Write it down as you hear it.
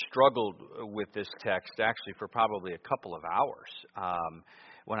struggled with this text actually for probably a couple of hours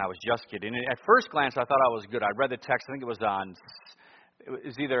when I was just getting in. At first glance, I thought I was good. I read the text. I think it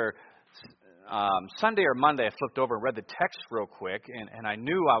was either Sunday or Monday. I flipped over and read the text real quick, and I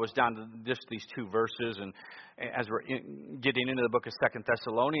knew I was down to just these two verses. And as we're getting into the book of 2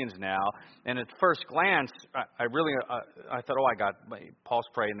 Thessalonians now, and at first glance, I thought, I got Paul's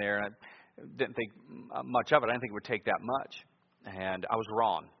praying there, and I didn't think much of it. I didn't think it would take that much, and I was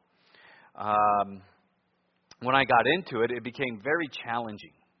wrong. When I got into it, it became very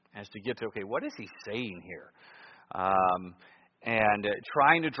challenging as to get to, okay, what is he saying here? And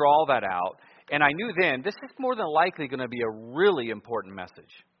trying to draw that out. And I knew then, this is more than likely going to be a really important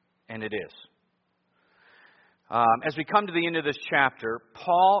message. And it is. As we come to the end of this chapter,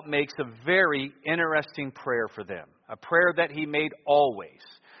 Paul makes a very interesting prayer for them. A prayer that he made always.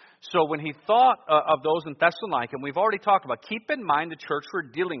 So when he thought of those in Thessalonica, and we've already talked about, keep in mind the church we're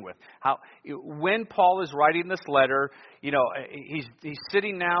dealing with. How when Paul is writing this letter, he's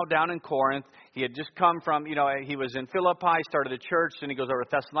sitting now down in Corinth. He had just come from, he was in Philippi, started the church, then he goes over to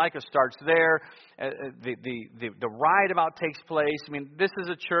Thessalonica, starts there. The ride about takes place. I mean, this is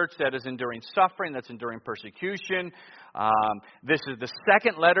a church that is enduring suffering, that's enduring persecution. This is the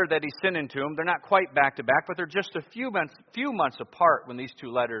second letter that he's sending to them. They're not quite back to back, but they're just a few months apart when these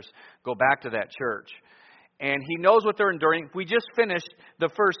two letters go back to that church. And he knows what they're enduring. We just finished the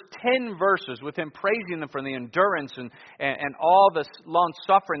first 10 verses with him praising them for the endurance and all this long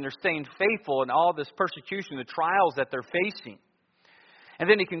suffering. They're staying faithful and all this persecution, the trials that they're facing. And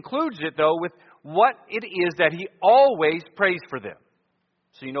then he concludes it, though, with what it is that he always prays for them.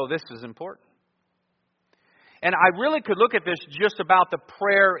 So this is important. And I really could look at this just about the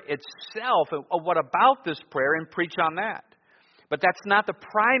prayer itself, and what about this prayer, and preach on that. But that's not the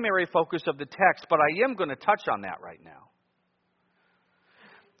primary focus of the text, but I am going to touch on that right now.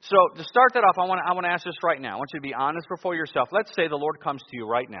 So to start that off, I want to ask this right now. I want you to be honest before yourself. Let's say the Lord comes to you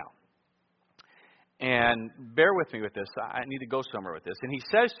right now. And bear with me with this. I need to go somewhere with this. And he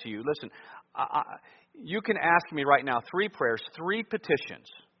says to you, listen, you can ask me right now 3 prayers, 3 petitions,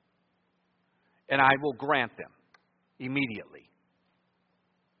 and I will grant them immediately.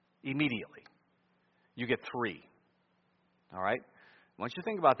 Immediately. You get 3. All right? I want you to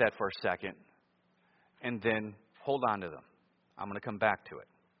think about that for a second, and then hold on to them. I'm going to come back to it.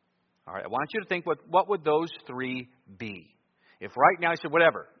 All right? I want you to think, what would those 3 be? If right now you said,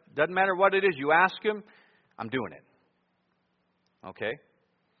 whatever, doesn't matter what it is, you ask him, I'm doing it. Okay?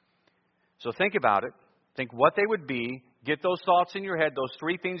 So think about it. Think what they would be. Get those thoughts in your head, those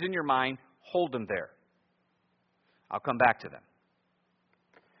 3 things in your mind. Hold them there. I'll come back to them.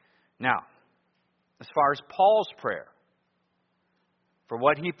 Now, as far as Paul's prayer, for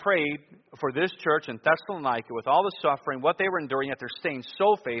what he prayed for this church in Thessalonica with all the suffering, what they were enduring, yet they're staying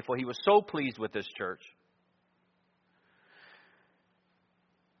so faithful. He was so pleased with this church.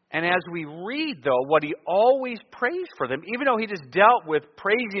 And as we read, though, what he always prays for them, even though he just dealt with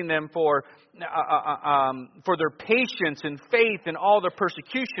praising them for their patience and faith and all their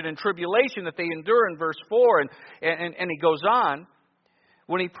persecution and tribulation that they endure in verse 4, and he goes on,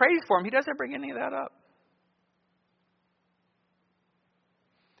 when he prays for them, he doesn't bring any of that up.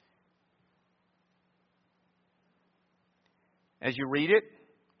 As you read it,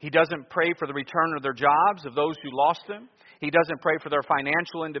 he doesn't pray for the return of their jobs, of those who lost them. He doesn't pray for their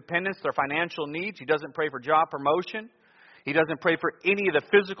financial independence, their financial needs. He doesn't pray for job promotion. He doesn't pray for any of the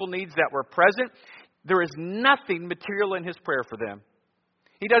physical needs that were present. There is nothing material in his prayer for them.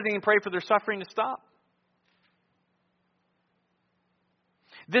 He doesn't even pray for their suffering to stop.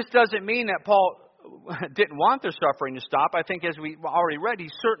 This doesn't mean that Paul didn't want their suffering to stop. I think as we already read, he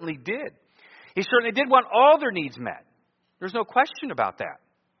certainly did. He certainly did want all their needs met. There's no question about that.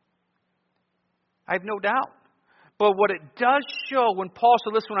 I have no doubt. But what it does show when Paul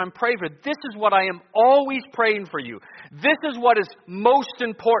said, listen, when I'm praying for, this is what I am always praying for you. This is what is most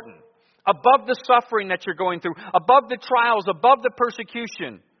important. Above the suffering that you're going through, above the trials, above the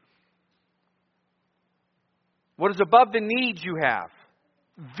persecution. What is above the needs you have.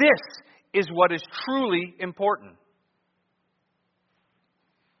 This is what is truly important.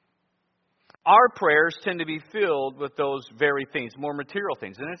 Our prayers tend to be filled with those very things, more material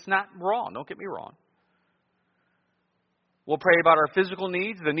things. And it's not wrong. Don't get me wrong. We'll pray about our physical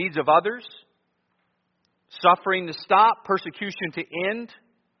needs, the needs of others, suffering to stop, persecution to end.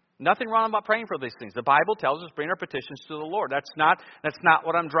 Nothing wrong about praying for these things. The Bible tells us bring our petitions to the Lord. That's not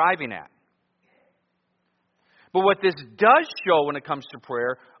what I'm driving at. But what this does show when it comes to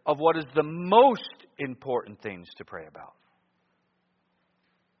prayer of what is the most important things to pray about.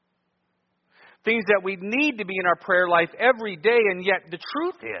 things that we need to be in our prayer life every day, and yet the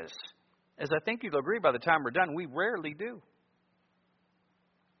truth is, as I think you'll agree by the time we're done, we rarely do.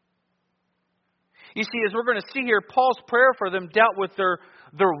 You see, as we're going to see here, Paul's prayer for them dealt with their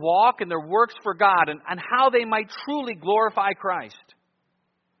walk and their works for God and how they might truly glorify Christ.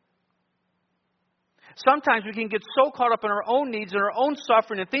 Sometimes we can get so caught up in our own needs and our own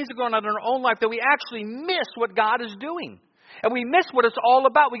suffering and things that are going on in our own life that we actually miss what God is doing. And we miss what it's all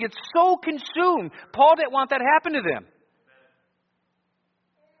about. We get so consumed. Paul didn't want that to happen to them.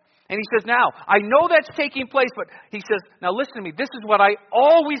 And he says, now, I know that's taking place, but he says, now listen to me. This is what I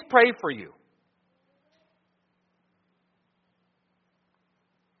always pray for you.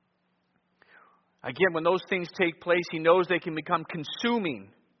 Again, when those things take place, he knows they can become consuming.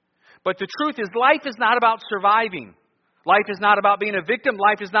 But the truth is, life is not about surviving. Life is not about being a victim.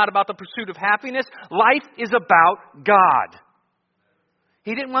 Life is not about the pursuit of happiness. Life is about God.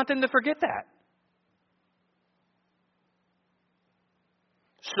 He didn't want them to forget that.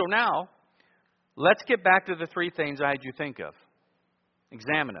 So now, let's get back to the three things I had you think of.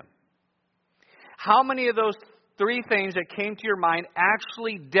 Examine them. How many of those three things that came to your mind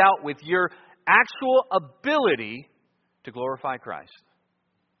actually dealt with your actual ability to glorify Christ?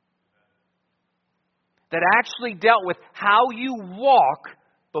 That actually dealt with how you walk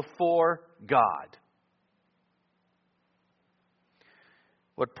before God.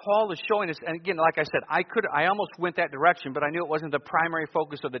 What Paul is showing us, and again, like I said, I almost went that direction, but I knew it wasn't the primary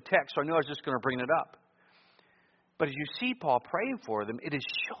focus of the text, so I knew I was just going to bring it up. But as you see Paul praying for them, it is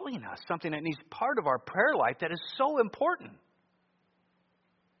showing us something that needs part of our prayer life that is so important.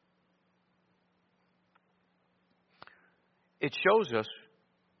 It shows us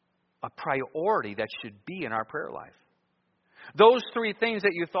a priority that should be in our prayer life. Those three things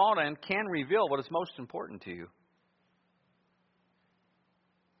that you thought on can reveal what is most important to you.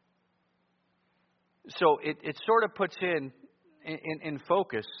 So it sort of puts in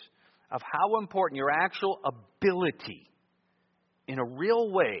focus of how important your actual ability in a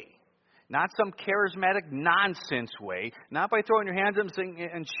real way, not some charismatic nonsense way, not by throwing your hands up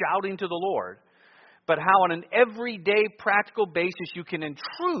and shouting to the Lord, but how on an everyday practical basis you can in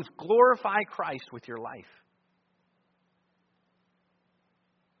truth glorify Christ with your life.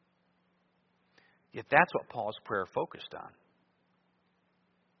 Yet that's what Paul's prayer focused on.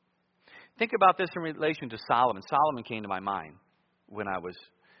 Think about this in relation to Solomon. Solomon came to my mind when I was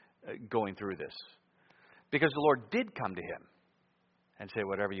going through this. Because the Lord did come to him and say,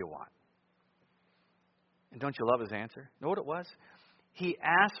 whatever you want. And don't you love his answer? Know what it was? He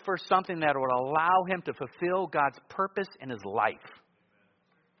asked for something that would allow him to fulfill God's purpose in his life.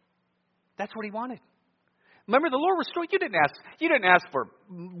 That's what he wanted. Remember, the Lord restored. You didn't ask for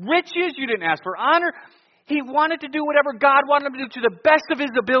riches. You didn't ask for honor. He wanted to do whatever God wanted him to do to the best of his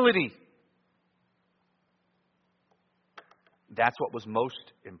ability. That's what was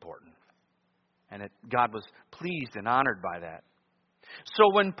most important. And God was pleased and honored by that.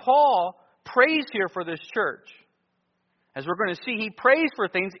 So when Paul prays here for this church, as we're going to see, he prays for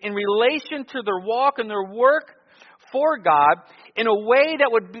things in relation to their walk and their work for God in a way that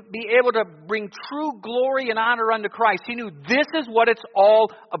would be able to bring true glory and honor unto Christ. He knew this is what it's all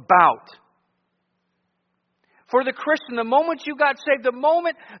about. For the Christian, the moment you got saved, the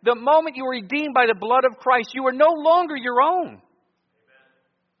moment you were redeemed by the blood of Christ, you were no longer your own. Amen.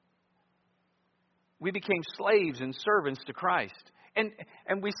 We became slaves and servants to Christ. And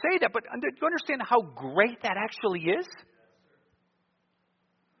we say that, but do you understand how great that actually is?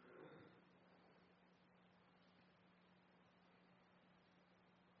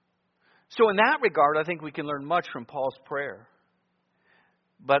 So in that regard, I think we can learn much from Paul's prayer.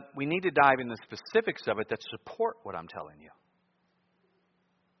 But we need to dive into the specifics of it that support what I'm telling you.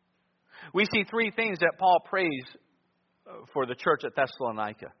 We see three things that Paul prays for the church at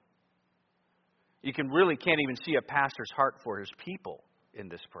Thessalonica. You can't even see a pastor's heart for his people in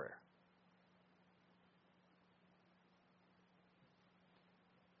this prayer.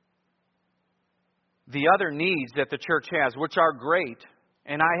 The other needs that the church has, which are great,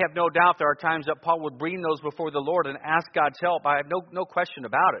 and I have no doubt there are times that Paul would bring those before the Lord and ask God's help. I have no question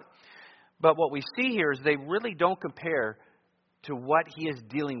about it. But what we see here is they really don't compare to what he is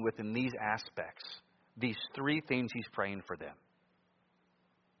dealing with in these aspects. These three things he's praying for them.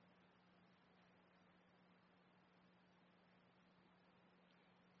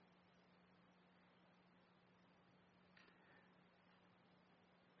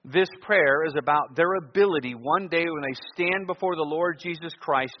 This prayer is about their ability one day when they stand before the Lord Jesus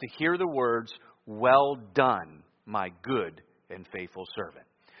Christ to hear the words, "Well done, my good and faithful servant."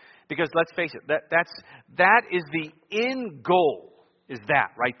 Because let's face it, that is the end goal, is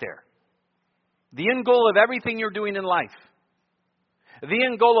that right there. The end goal of everything you're doing in life. The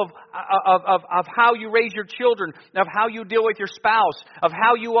end goal of how you raise your children, of how you deal with your spouse, of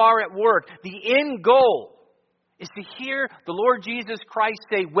how you are at work. The end goal is to hear the Lord Jesus Christ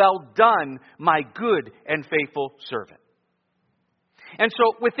say, "Well done, my good and faithful servant." And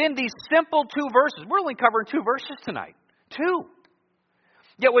so within these simple 2 verses, we're only covering 2 verses tonight. 2.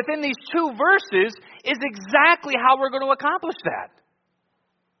 Yet within these 2 verses is exactly how we're going to accomplish that.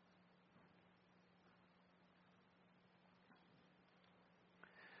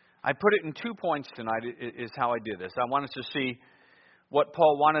 I put it in 2 points tonight is how I did this. I want us to see what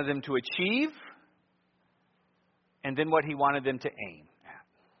Paul wanted them to achieve and then what he wanted them to aim at.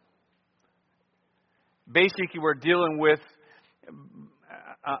 Basically, we're dealing with,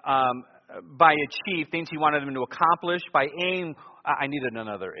 by achieve, things he wanted them to accomplish. By aim, I needed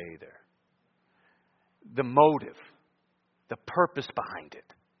another A there. The motive, the purpose behind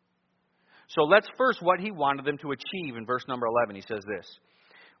it. So let's first what he wanted them to achieve. In verse number 11, he says this.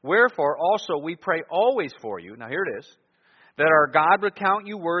 Wherefore also we pray always for you, now here it is, that our God would count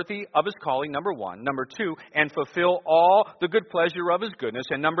you worthy of His calling, number 1. Number 2, and fulfill all the good pleasure of His goodness.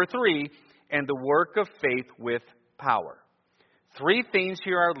 And number 3, and the work of faith with power. 3 things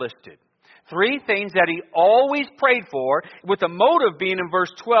here are listed. 3 things that he always prayed for, with the motive being in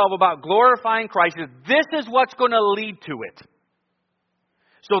verse 12 about glorifying Christ. This is what's going to lead to it.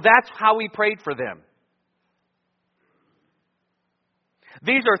 So that's how he prayed for them.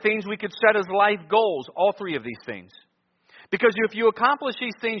 These are things we could set as life goals, all 3 of these things. Because if you accomplish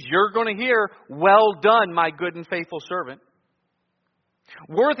these things, you're going to hear, "Well done, my good and faithful servant."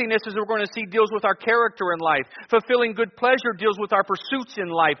 Worthiness, as we're going to see, deals with our character in life. Fulfilling good pleasure deals with our pursuits in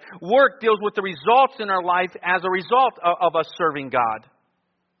life. Work deals with the results in our life as a result of us serving God.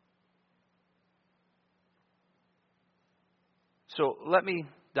 So let me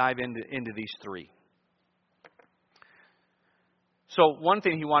dive into these 3. So one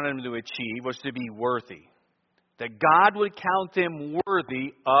thing he wanted them to achieve was to be worthy. That God would count them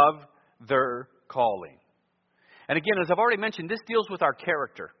worthy of their calling. And again, as I've already mentioned, this deals with our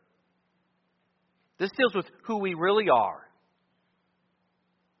character. This deals with who we really are.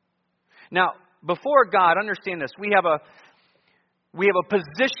 Now, before God, understand this, we have a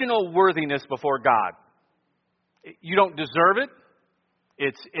positional worthiness before God. You don't deserve it.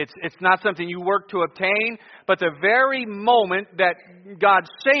 It's not something you work to obtain, but the very moment that God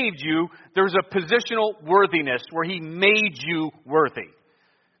saved you, there's a positional worthiness where He made you worthy.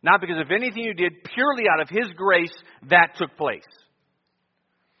 Not because of anything you did, purely out of His grace, that took place.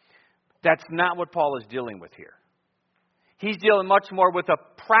 That's not what Paul is dealing with here. He's dealing much more with a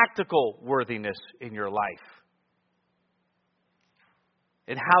practical worthiness in your life.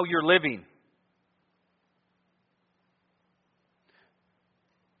 And how you're living.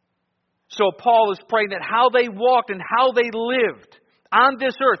 So Paul is praying that how they walked and how they lived on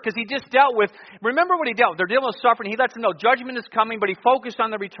this earth, because he just dealt with, remember what he dealt with. They're dealing with suffering. He lets them know judgment is coming, but he focused on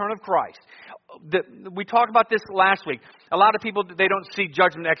the return of Christ. We talked about this last week. A lot of people, they don't see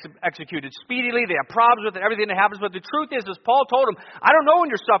judgment executed speedily. They have problems with it, everything that happens. But the truth is, as Paul told them, I don't know when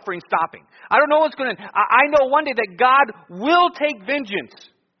your suffering's stopping. I don't know what's going to, I know one day that God will take vengeance.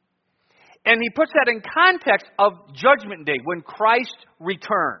 And he puts that in context of Judgment Day, when Christ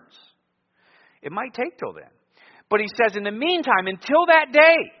returns. It might take till then. But he says, in the meantime, until that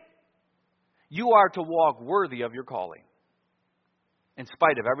day, you are to walk worthy of your calling. In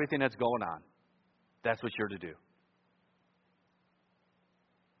spite of everything that's going on. That's what you're to do.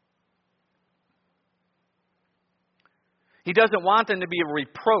 He doesn't want them to be a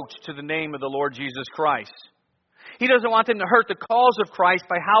reproach to the name of the Lord Jesus Christ. He doesn't want them to hurt the cause of Christ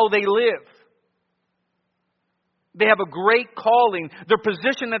by how they live. They have a great calling. Their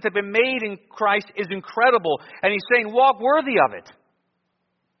position that they've been made in Christ is incredible. And he's saying, walk worthy of it.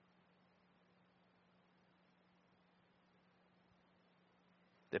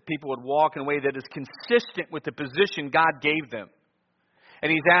 That people would walk in a way that is consistent with the position God gave them. And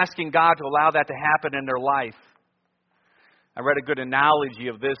he's asking God to allow that to happen in their life. I read a good analogy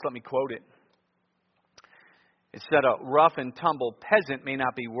of this. Let me quote it. It said, a rough and tumble peasant may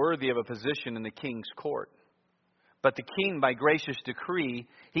not be worthy of a position in the king's court. But the king, by gracious decree,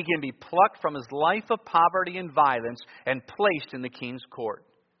 he can be plucked from his life of poverty and violence and placed in the king's court.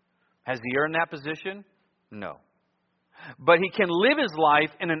 Has he earned that position? No. But he can live his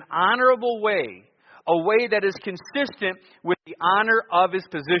life in an honorable way, a way that is consistent with the honor of his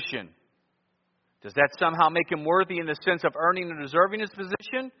position. Does that somehow make him worthy in the sense of earning and deserving his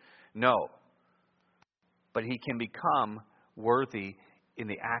position? No. But he can become worthy in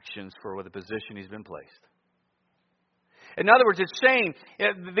the actions for the position he's been placed. In other words, it's saying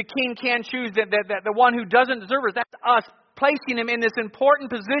the king can choose that the one who doesn't deserve it. That's us placing him in this important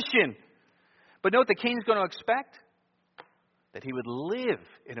position. But note, the king's going to expect that he would live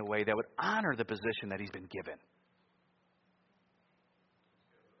in a way that would honor the position that he's been given.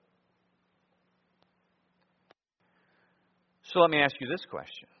 So let me ask you this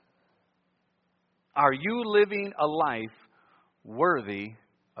question. Are you living a life worthy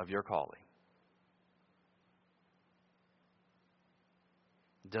of your calling?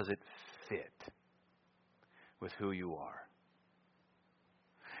 Does it fit with who you are?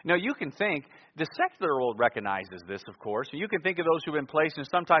 Now, you can think, the secular world recognizes this, of course. You can think of those who've been placed in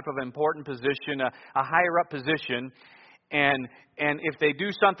some type of important position, a higher up position, and if they do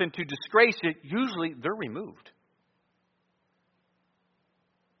something to disgrace it, usually they're removed.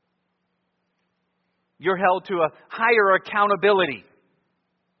 You're held to a higher accountability.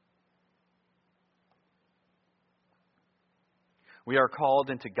 We are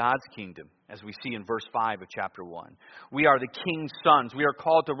called into God's kingdom, as we see in verse 5 of chapter 1. We are the king's sons. We are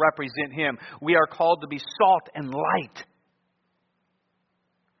called to represent him. We are called to be salt and light.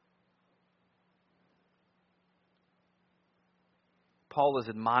 Paul is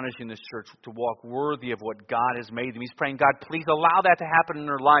admonishing this church to walk worthy of what God has made them. He's praying, God, please allow that to happen in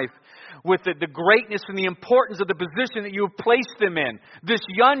their life with the greatness and the importance of the position that you have placed them in. This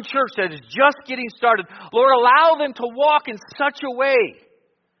young church that is just getting started, Lord, allow them to walk in such a way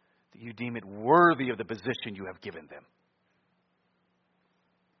that you deem it worthy of the position you have given them.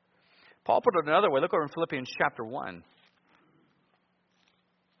 Paul put it another way. Look over in Philippians chapter 1.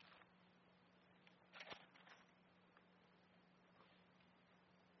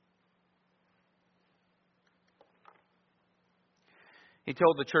 He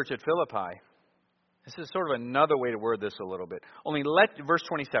told the church at Philippi, this is sort of another way to word this a little bit. Verse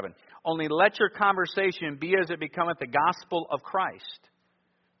 27, only let your conversation be as it becometh the gospel of Christ.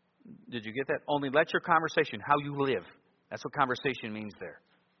 Did you get that? Only let your conversation, how you live. That's what conversation means there.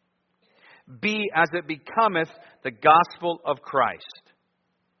 Be as it becometh the gospel of Christ.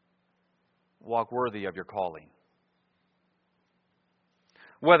 Walk worthy of your calling.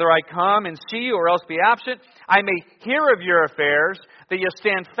 Whether I come and see you or else be absent, I may hear of your affairs, that you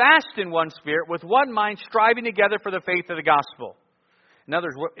stand fast in one spirit, with one mind, striving together for the faith of the gospel. In other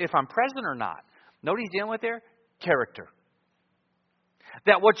words, if I'm present or not, know what he's dealing with there? Character.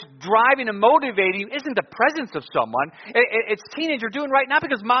 That what's driving and motivating you isn't the presence of someone. It's teenager doing right, not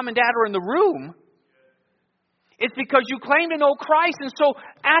because mom and dad are in the room. It's because you claim to know Christ, and so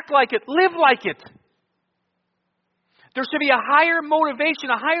act like it, live like it. There should be a higher motivation,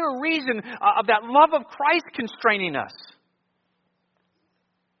 a higher reason of that love of Christ constraining us.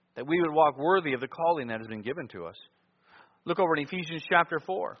 That we would walk worthy of the calling that has been given to us. Look over in Ephesians chapter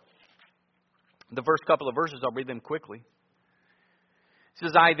 4. The first couple of verses, I'll read them quickly. It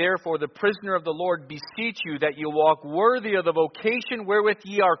says, I therefore, the prisoner of the Lord, beseech you that you walk worthy of the vocation wherewith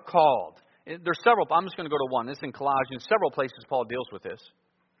ye are called. There's several, I'm just going to go to one. This is in Colossians. Several places Paul deals with this.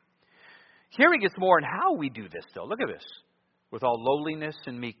 Here he gets more on how we do this, though. Look at this. With all lowliness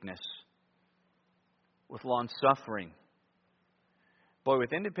and meekness. With long-suffering. Boy,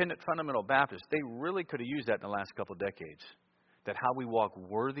 with independent fundamental Baptists, they really could have used that in the last couple of decades. That how we walk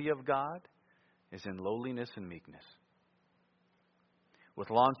worthy of God is in lowliness and meekness. With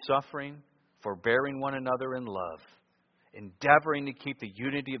long-suffering, forbearing one another in love. Endeavoring to keep the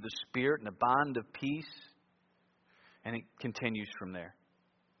unity of the Spirit and the bond of peace. And it continues from there.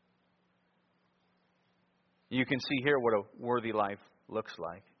 You can see here what a worthy life looks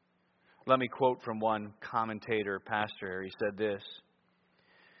like. Let me quote from one commentator, pastor here. He said this.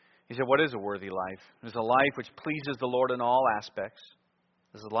 He said, what is a worthy life? It is a life which pleases the Lord in all aspects.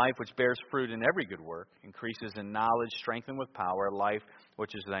 It is a life which bears fruit in every good work, increases in knowledge, strengthened with power, a life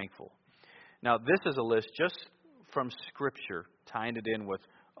which is thankful. Now, this is a list just from Scripture, tying it in with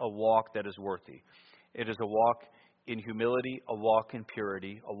a walk that is worthy. It is a walk in humility, a walk in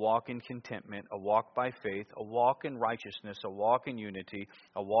purity, a walk in contentment, a walk by faith, a walk in righteousness, a walk in unity,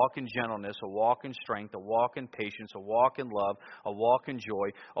 a walk in gentleness, a walk in strength, a walk in patience, a walk in love, a walk in joy,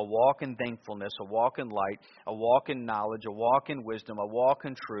 a walk in thankfulness, a walk in light, a walk in knowledge, a walk in wisdom, a walk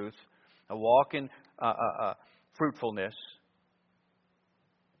in truth, a walk in fruitfulness.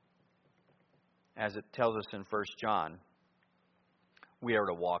 As it tells us in 1 John, we are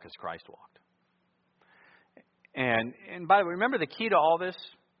to walk as Christ walked. And by the way, remember the key to all this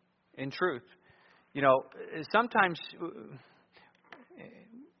in truth. You know, sometimes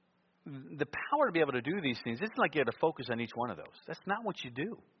the power to be able to do these things isn't like you have to focus on each one of those. That's not what you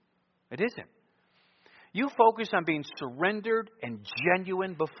do. It isn't. You focus on being surrendered and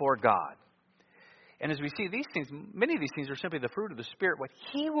genuine before God. And as we see these things, many of these things are simply the fruit of the Spirit, what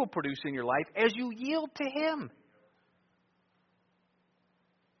He will produce in your life as you yield to Him.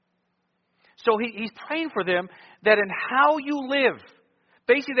 So he's praying for them that in how you live,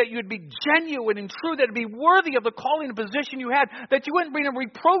 basically that you would be genuine and true, that it would be worthy of the calling and position you had, that you wouldn't bring a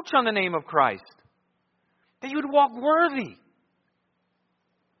reproach on the name of Christ, that you would walk worthy.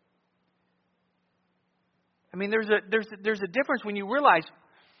 I mean, there's a difference when you realize,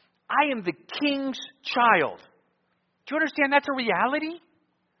 I am the King's child. Do you understand that's a reality?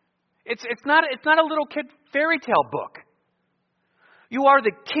 It's not a little kid fairy tale book. You are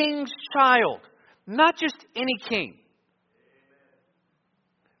the King's child, not just any king.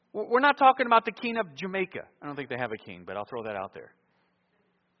 We're not talking about the king of Jamaica. I don't think they have a king, but I'll throw that out there.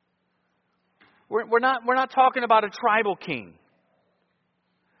 We're not talking about a tribal king.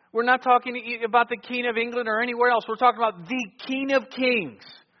 We're not talking about the king of England or anywhere else. We're talking about the King of Kings,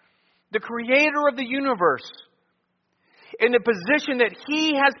 the creator of the universe, in the position that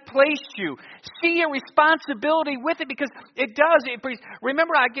He has placed you. See a responsibility with it, because it does.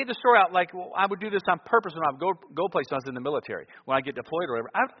 Remember, I gave the story out like, well, I would do this on purpose when I would go places when I was in the military. When I get deployed or whatever,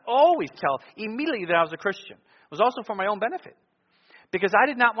 I would always tell immediately that I was a Christian. It was also for my own benefit, because I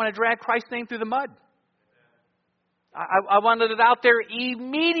did not want to drag Christ's name through the mud. I wanted it out there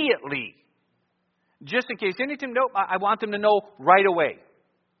immediately, just in case anything. Nope, I want them to know right away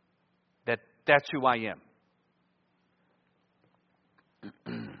that that's who I am.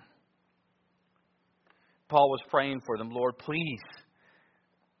 Paul was praying for them. Lord, please,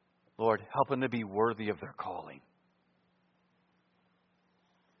 Lord, help them to be worthy of their calling.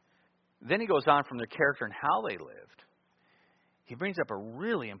 Then he goes on from their character and how they lived. He brings up a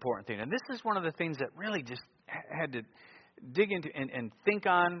really important thing. And this is one of the things that really just had to dig into and think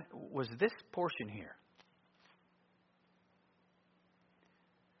on, was this portion here.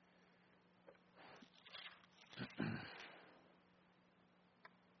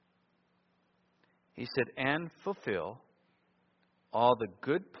 He said, and fulfill all the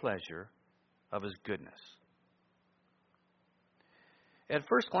good pleasure of His goodness. At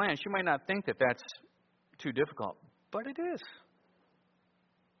first glance, you might not think that that's too difficult, but it is.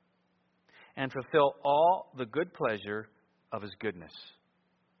 And fulfill all the good pleasure of His goodness.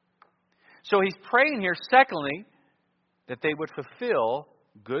 So he's praying here, secondly, that they would fulfill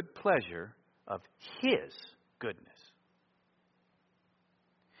good pleasure of His goodness.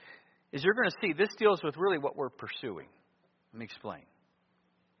 As you're going to see, this deals with really what we're pursuing. Let me explain.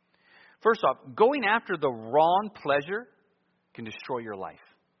 First off, going after the wrong pleasure can destroy your life.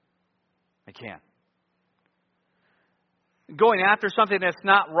 It can. Going after something that's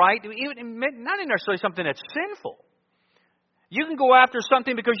not right, even not necessarily something that's sinful. You can go after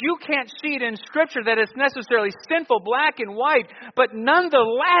something because you can't see it in Scripture that it's necessarily sinful, black and white, but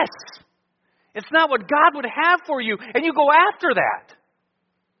nonetheless, it's not what God would have for you, and you go after that.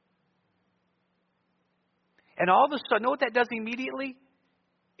 And all of a sudden, know what that does immediately?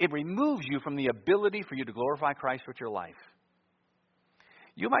 It removes you from the ability for you to glorify Christ with your life.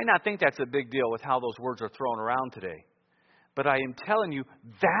 You might not think that's a big deal with how those words are thrown around today. But I am telling you,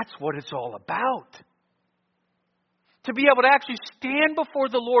 that's what it's all about. To be able to actually stand before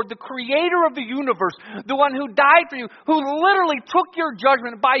the Lord, the creator of the universe, the one who died for you, who literally took your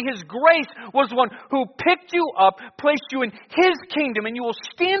judgment by His grace, was the one who picked you up, placed you in His kingdom, and you will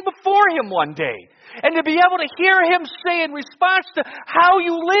stand before Him one day. And to be able to hear Him say in response to how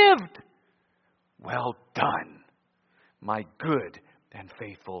you lived, well done, my good and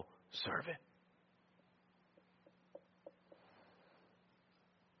faithful servant.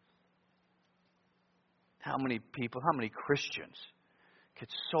 How many people, how many Christians get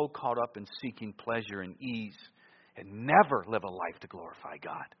so caught up in seeking pleasure and ease and never live a life to glorify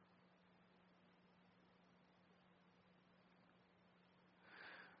God?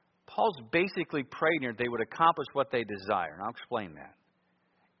 Paul's basically praying here they would accomplish what they desire. And I'll explain that.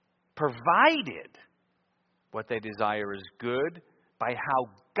 Provided what they desire is good by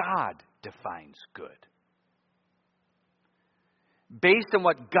how God defines good. Based on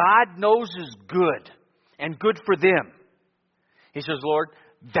what God knows is good and good for them. He says, Lord,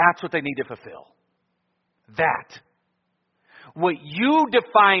 that's what they need to fulfill. That. What you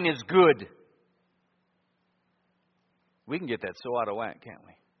define as good. We can get that so out of whack, can't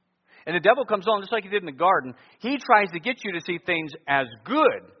we? And the devil comes along just like he did in the garden. He tries to get you to see things as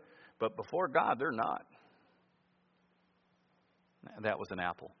good. But before God, they're not. That was an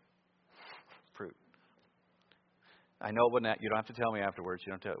apple. Fruit. I know it wasn't. You don't have to tell me afterwards.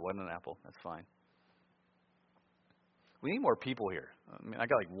 You don't tell it wasn't an apple. That's fine. We need more people here. I mean, I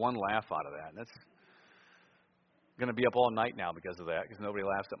got like one laugh out of that. That's going to be up all night now because of that, because nobody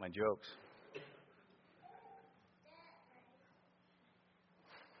laughs at my jokes.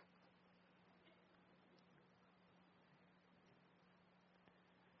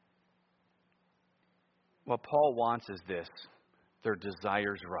 What Paul wants is this: their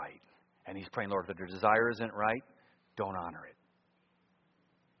desire's right. And he's praying, Lord, if their desire isn't right, don't honor it.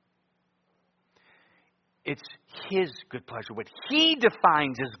 It's His good pleasure, what He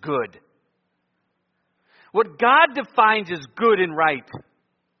defines as good. What God defines as good and right.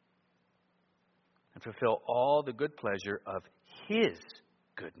 And fulfill all the good pleasure of His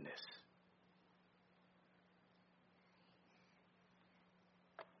goodness.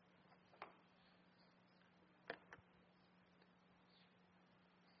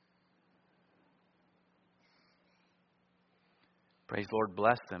 Praise the Lord,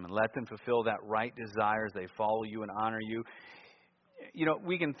 bless them, and let them fulfill that right desire as they follow you and honor you. You know,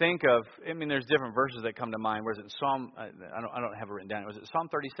 we can think of, there's different verses that come to mind. Was it Psalm, I don't have it written down. Was it Psalm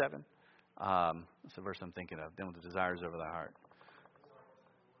 37? That's the verse I'm thinking of, dealing with the desires of thy heart.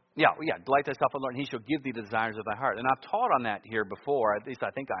 Yeah, delight thyself in the Lord, and He shall give thee the desires of thy heart. And I've taught on that here before, at least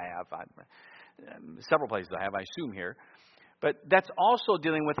I think I have. Several places I have, I assume here. But that's also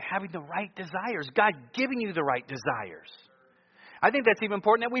dealing with having the right desires. God giving you the right desires. I think that's even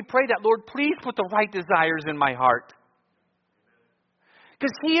important that we pray that, Lord, please put the right desires in my heart.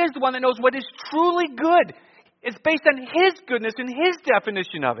 Because He is the one that knows what is truly good. It's based on His goodness and His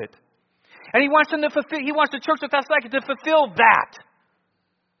definition of it. And He wants them to fulfill, He wants the church of Thessalonica to fulfill that.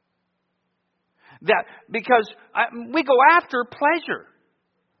 Because we go after pleasure.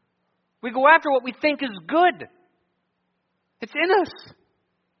 We go after what we think is good. It's in us.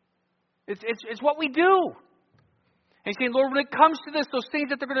 It's what we do. And He's saying, Lord, when it comes to this, those things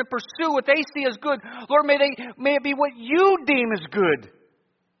that they're going to pursue, what they see as good, Lord, may it be what You deem as good.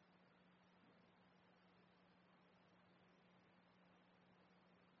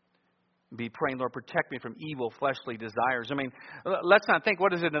 Be praying, Lord, protect me from evil fleshly desires. Let's not think,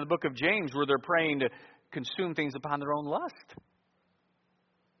 what is it in the book of James where they're praying to consume things upon their own lust?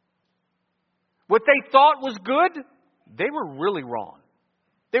 What they thought was good, they were really wrong.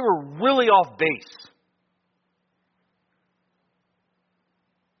 They were really off base.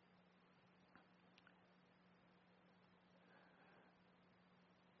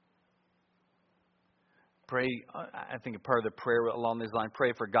 Pray, I think a part of the prayer along this line,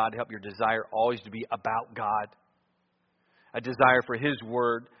 pray for God to help your desire always to be about God. A desire for His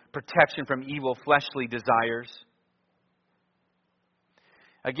Word, protection from evil fleshly desires.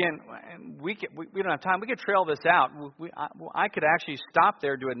 Again, we don't have time. We could trail this out. I could actually stop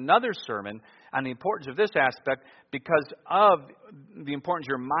there, do another sermon on the importance of this aspect because of the importance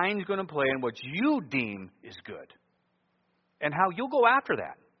your mind's going to play in what you deem is good. And how you'll go after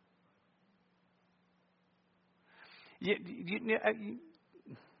that. I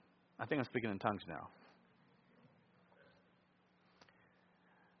think I'm speaking in tongues now.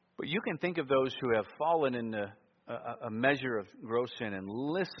 But you can think of those who have fallen into a measure of gross sin and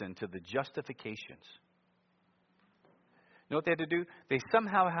listen to the justifications. You know what they had to do? They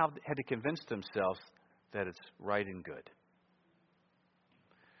somehow had to convince themselves that it's right and good.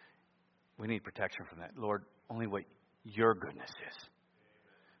 We need protection from that. Lord, only what Your goodness is.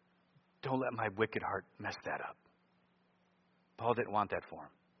 Don't let my wicked heart mess that up. Paul didn't want that for him.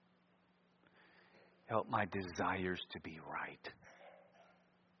 Help my desires to be right.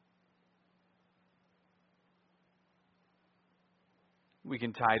 We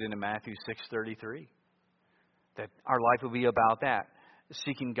can tie it into Matthew 6:33. That our life will be about that.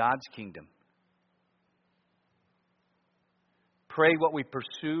 Seeking God's kingdom. Pray what we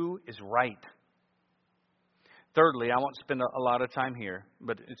pursue is right. Thirdly, I won't spend a lot of time here,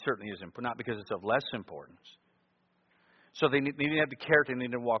 but it certainly isn't. Not because it's of less importance. So they need to have the character, they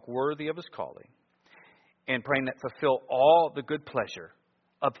need to walk worthy of His calling. And praying that fulfill all the good pleasure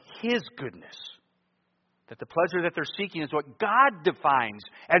of His goodness. That the pleasure that they're seeking is what God defines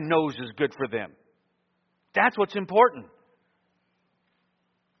and knows is good for them. That's what's important.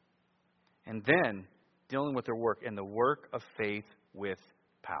 And then dealing with their work and the work of faith with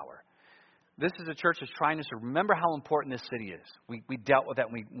power. This is a church that's trying us to remember how important this city is. We dealt with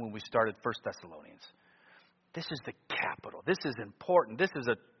that when we started 1 Thessalonians. This is the capital. This is important. This is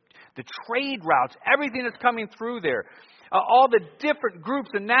the trade routes, everything that's coming through there. All the different groups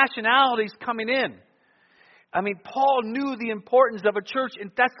and nationalities coming in. Paul knew the importance of a church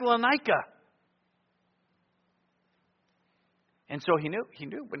in Thessalonica. And so he knew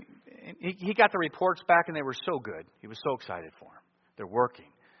when he got the reports back and they were so good. He was so excited for them. They're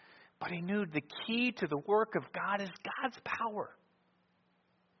working. But he knew the key to the work of God is God's power.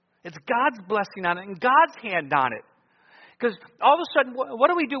 It's God's blessing on it and God's hand on it. Because all of a sudden, what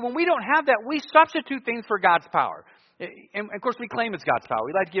do we do? When we don't have that, we substitute things for God's power. And of course, we claim it's God's power.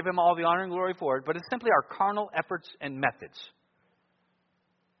 We like to give Him all the honor and glory for it. But it's simply our carnal efforts and methods.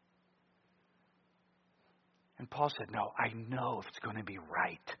 And Paul said, no, I know if it's going to be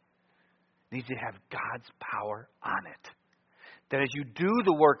right. It needs to have God's power on it. That as you do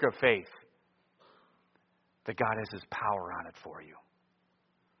the work of faith, that God has His power on it for you.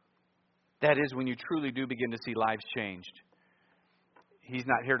 That is when you truly do begin to see lives changed. He's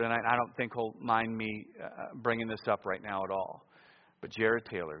not here tonight. I don't think he'll mind me bringing this up right now at all. But Jared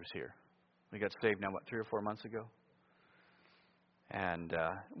Taylor is here. We got saved now, 3 or 4 months ago? And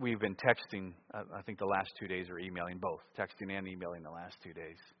we've been texting, I think the last 2 days, or emailing both. Texting and emailing the last 2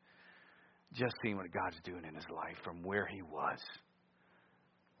 days. Just seeing what God's doing in his life from where he was.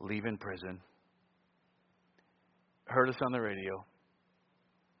 Leaving prison. Heard us on the radio.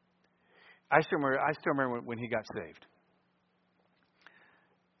 I still remember when he got saved.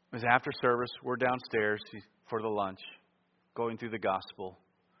 It was after service. We're downstairs for the lunch, going through the gospel.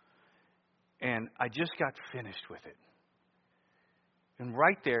 And I just got finished with it. And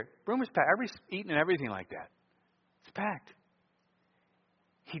right there, room is packed. Everybody's eating and everything like that. It's packed.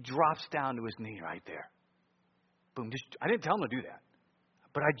 He drops down to his knee right there. Boom. I didn't tell him to do that.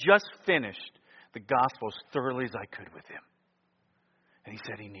 But I just finished the gospel as thoroughly as I could with him. And he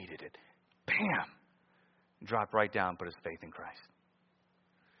said he needed it. Bam! Dropped right down, put his faith in Christ.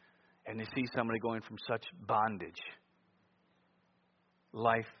 And to see somebody going from such bondage,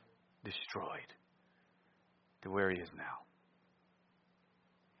 life destroyed, to where he is now.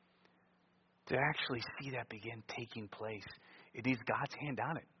 To actually see that begin taking place, it needs God's hand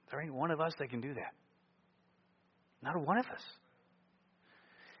on it. There ain't one of us that can do that. Not a one of us.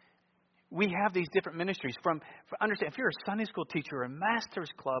 We have these different ministries. Understand, if you're a Sunday school teacher or a master's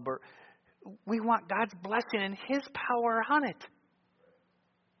club, or we want God's blessing and His power on it.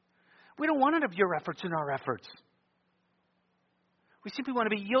 We don't want it of your efforts and our efforts. We simply want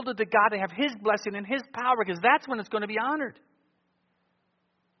to be yielded to God and have His blessing and His power, because that's when it's going to be honored.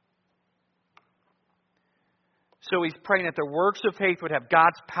 So he's praying that the works of faith would have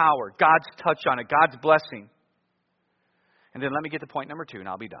God's power, God's touch on it, God's blessing. And then let me get to point number 2, and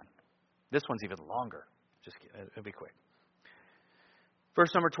I'll be done. This one's even longer. It'll be quick. Verse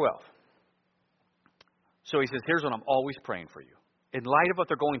number 12. So he says, here's what I'm always praying for you. In light of what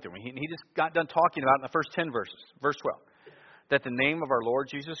they're going through. He just got done talking about in the first 10 verses. Verse 12. That the name of our Lord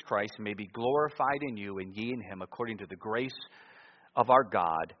Jesus Christ may be glorified in you and ye in Him, according to the grace of our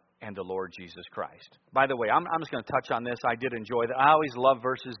God and the Lord Jesus Christ. By the way, I'm just going to touch on this. I did enjoy that. I always love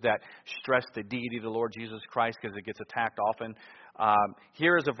verses that stress the deity of the Lord Jesus Christ, because it gets attacked often.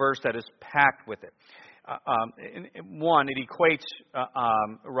 Here is a verse that is packed with it. One, it equates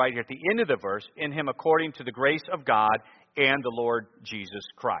right here at the end of the verse, in Him according to the grace of God and the Lord Jesus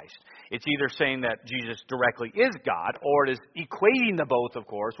Christ. It's either saying that Jesus directly is God, or it is equating the both, of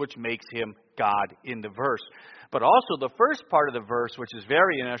course, which makes Him God in the verse. But also the first part of the verse, which is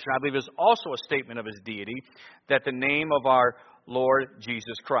very interesting, I believe is also a statement of His deity, that the name of our Lord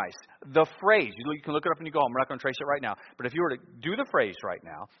Jesus Christ. The phrase, you can look it up when you go home. We're not going to trace it right now. But if you were to do the phrase right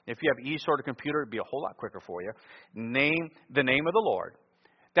now, if you have e-sort of computer, it'd be a whole lot quicker for you. Name the name of the Lord.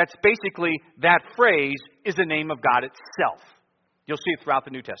 That's basically, that phrase is the name of God itself. You'll see it throughout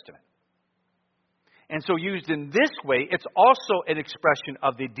the New Testament. And so used in this way, it's also an expression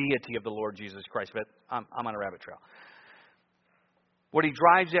of the deity of the Lord Jesus Christ. But I'm on a rabbit trail. What he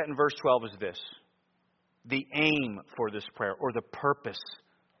drives at in verse 12 is this. The aim for this prayer, or the purpose,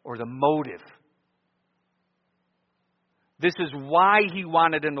 or the motive. This is why he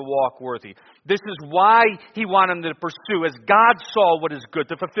wanted him to walk worthy. This is why he wanted him to pursue, as God saw what is good,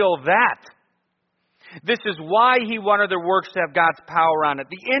 to fulfill that. This is why he wanted their works to have God's power on it.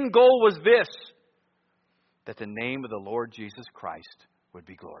 The end goal was this, that the name of the Lord Jesus Christ would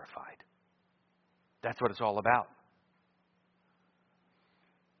be glorified. That's what it's all about.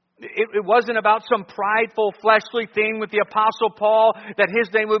 It wasn't about some prideful, fleshly thing with the Apostle Paul, that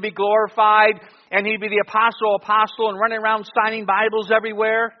his name would be glorified and he'd be the apostle and running around signing Bibles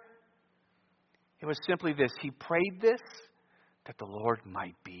everywhere. It was simply this. He prayed this, that the Lord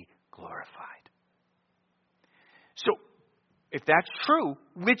might be glorified. So, if that's true,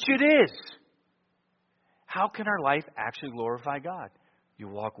 which it is, how can our life actually glorify God? You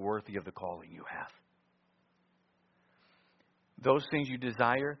walk worthy of the calling you have. Those things you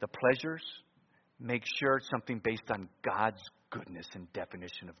desire, the pleasures, make sure it's something based on God's goodness and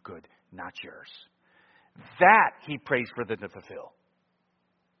definition of good, not yours. That he prays for them to fulfill.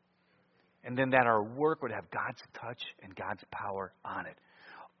 And then that our work would have God's touch and God's power on it.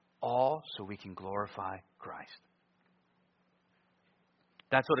 All so we can glorify Christ.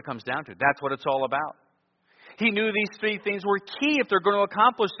 That's what it comes down to. That's what it's all about. He knew these 3 things were key if they're going to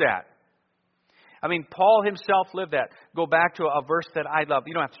accomplish that. I mean, Paul himself lived that. Go back to a verse that I love.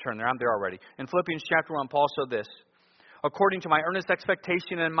 You don't have to turn there. I'm there already. In Philippians chapter 1, Paul said this. According to my earnest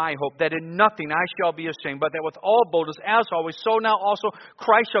expectation and my hope, that in nothing I shall be ashamed, but that with all boldness, as always, so now also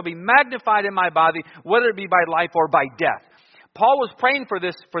Christ shall be magnified in my body, whether it be by life or by death. Paul was praying for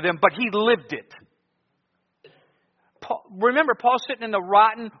this for them, but he lived it. Remember, Paul's sitting in the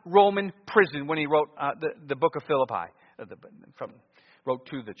rotten Roman prison when he wrote the book of Philippi. Wrote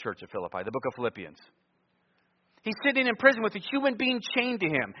to the church of Philippi, the book of Philippians. He's sitting in prison with a human being chained to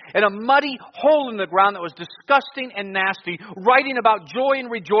him and a muddy hole in the ground that was disgusting and nasty, writing about joy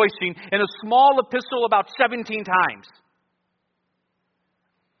and rejoicing in a small epistle about 17 times.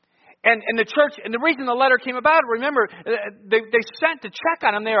 And the church, and the reason the letter came about, remember, they sent to check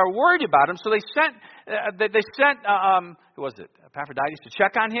on him. They are worried about him, so they sent who was it? Epaphroditus to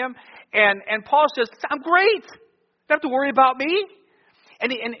check on him. And Paul says, "I'm great. You don't have to worry about me."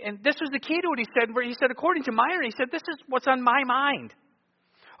 And this was the key to what he said. Where he said, according to my earnest, he said, this is what's on my mind.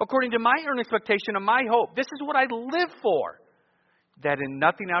 According to my earnest expectation and my hope, this is what I live for. That in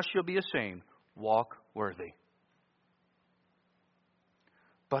nothing else shall be ashamed. Walk worthy.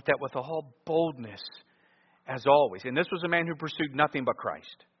 But that with all boldness, as always. And this was a man who pursued nothing but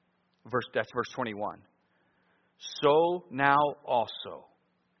Christ. That's verse 21. So now also.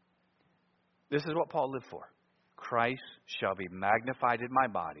 This is what Paul lived for. Christ shall be magnified in my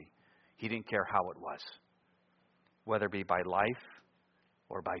body. He didn't care how it was. Whether it be by life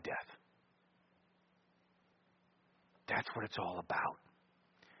or by death. That's what it's all about.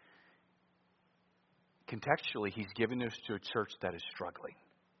 Contextually, he's giving this to a church that is struggling.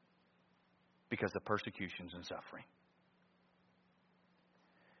 Because of persecutions and suffering.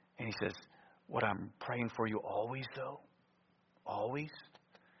 And he says, what I'm praying for you always, though, always,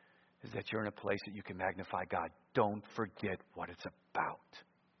 is that you're in a place that you can magnify God. Don't forget what it's about.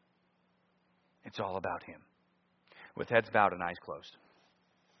 It's all about Him. With heads bowed and eyes closed.